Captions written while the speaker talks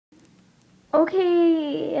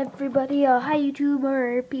Okay, everybody, hi YouTube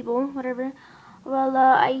or people, whatever. Well,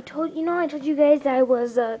 I told you guys that I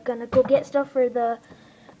was gonna go get stuff for the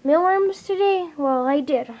mealworms today. Well, I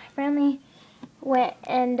did. I finally went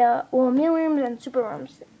and mealworms and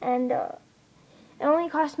superworms, and it only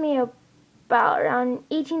cost me about around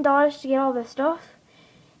 $18 to get all the stuff,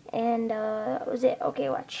 and that was it. Okay,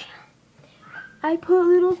 watch. I put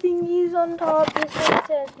little thingies on top. This one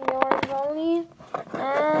says mealworms only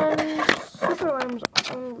and superworms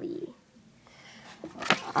only.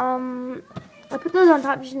 I put those on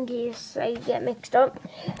top just in case I get mixed up.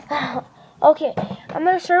 Okay, I'm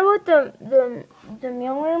gonna start with the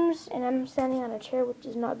mealworms, and I'm standing on a chair, which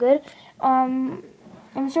is not good. I'm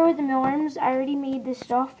gonna start with the mealworms. I already made this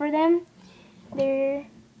stuff for them. They're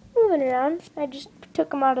moving around. I just took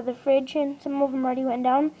them out of the fridge, and some of them already went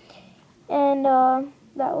down. And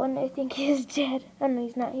that one I think is dead. Oh no,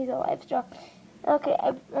 he's not. He's alive still. Okay,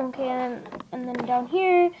 and then down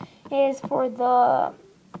here is for the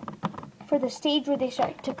stage where they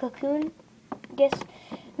start to cocoon, I guess,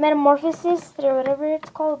 metamorphosis or whatever it's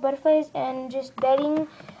called, butterflies, and just bedding.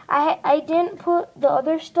 I didn't put the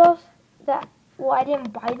other stuff I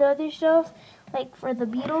didn't buy the other stuff, like for the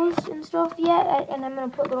beetles and stuff yet, and I'm going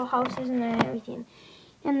to put little houses in there and everything.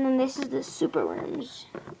 And then this is the superworms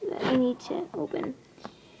that I need to open.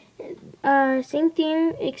 Same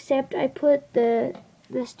thing, except I put the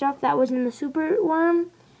stuff that was in the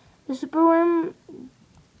superworm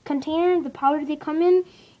container, the powder they come in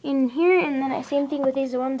here, and then same thing with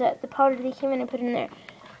these ones, that the powder they came in and put in there,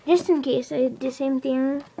 just in case. I did the same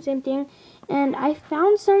thing, and I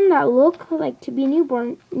found some that look like to be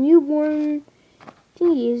newborn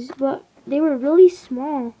thingies, but they were really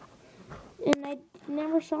small, and I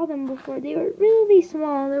never saw them before. They were really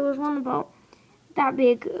small. There was one about that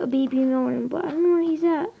big, a baby mealworm, but I don't know where he's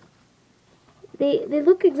at. They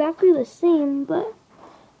look exactly the same, but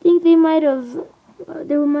I think they might have.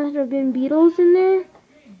 There must have been beetles in there,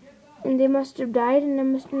 and they must have died, and I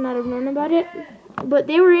must not have known about it. But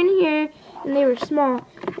they were in here, and they were small.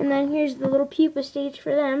 And then here's the little pupa stage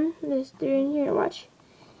for them. They're in here, watch.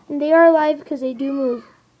 And they are alive because they do move.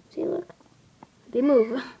 See, look. They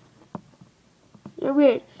move. They're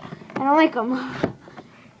weird. I don't like them.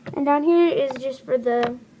 And down here is just for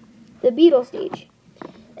the beetle stage.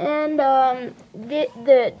 And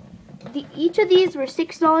each of these were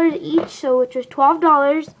 $6 each, so which was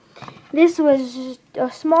 $12. This was just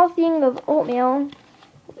a small thing of oatmeal,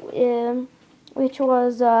 which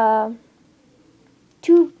was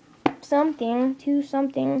two something,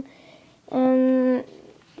 and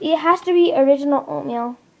it has to be original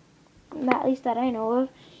oatmeal, at least that I know of.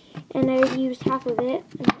 And I already used half of it.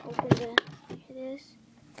 And I opened this.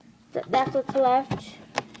 That's what's left.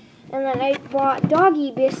 And then I bought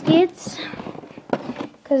doggy biscuits,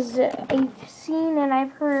 because I've seen and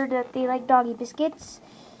I've heard that they like doggy biscuits,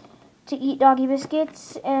 to eat doggy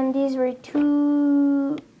biscuits, and these were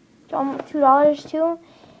 $2 too,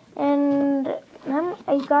 and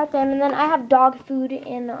I got them. And then I have dog food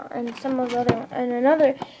and some of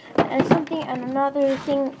another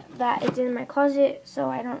thing that is in my closet, so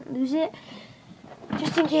I don't lose it,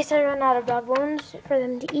 just in case I run out of dog bones for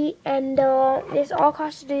them to eat. And this all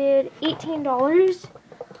costed $18.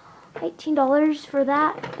 $18 for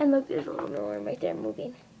that. And look, there's a little mealworm right there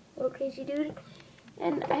moving. Little crazy dude.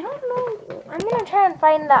 And I don't know. I'm gonna try and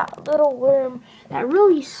find that little worm, that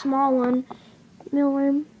really small one,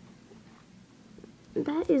 mealworm.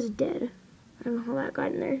 That is dead. I don't know how that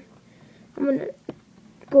got in there. I'm gonna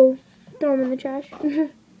go throw him in the trash.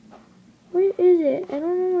 Where is it? I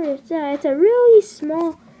don't know where it's at. It's a really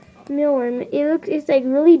small mealworm. It's like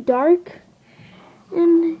really dark.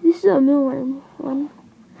 And this is a mealworm one.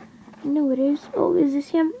 I know it is. Oh, is this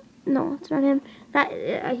him? No, it's not him.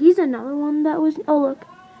 He's another one that was. Oh, look.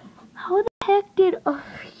 How the heck did? Oh,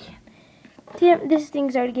 damn! This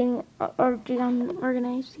thing's already getting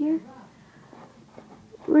organized here.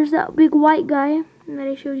 Where's that big white guy that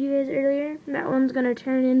I showed you guys earlier? That one's gonna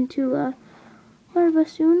turn into a larva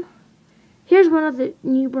soon. Here's one of the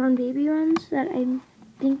newborn baby ones that I'm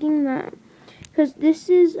thinking that, because this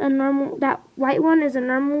is a normal. That white one is a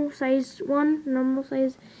normal size one,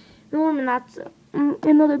 and that's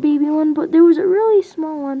another baby one. But there was a really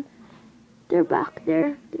small one. They're back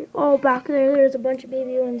there. They're all back there. There's a bunch of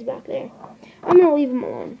baby ones back there. I'm gonna leave them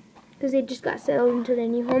alone because they just got settled into their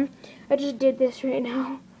new home. I just did this right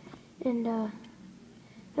now, and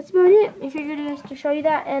that's about it. I figured just to show you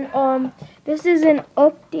that. And this is an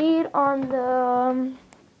update on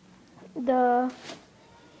the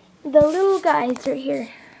little guys right here.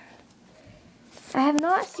 I have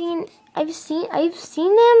not seen. I've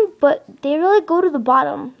seen them, but they really go to the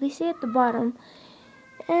bottom. They stay at the bottom,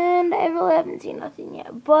 and I really haven't seen nothing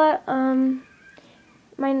yet. But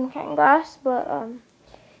Minecraft glass. But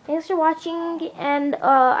thanks for watching, and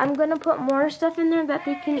I'm gonna put more stuff in there that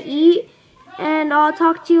they can eat, and I'll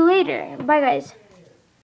talk to you later. Bye, guys.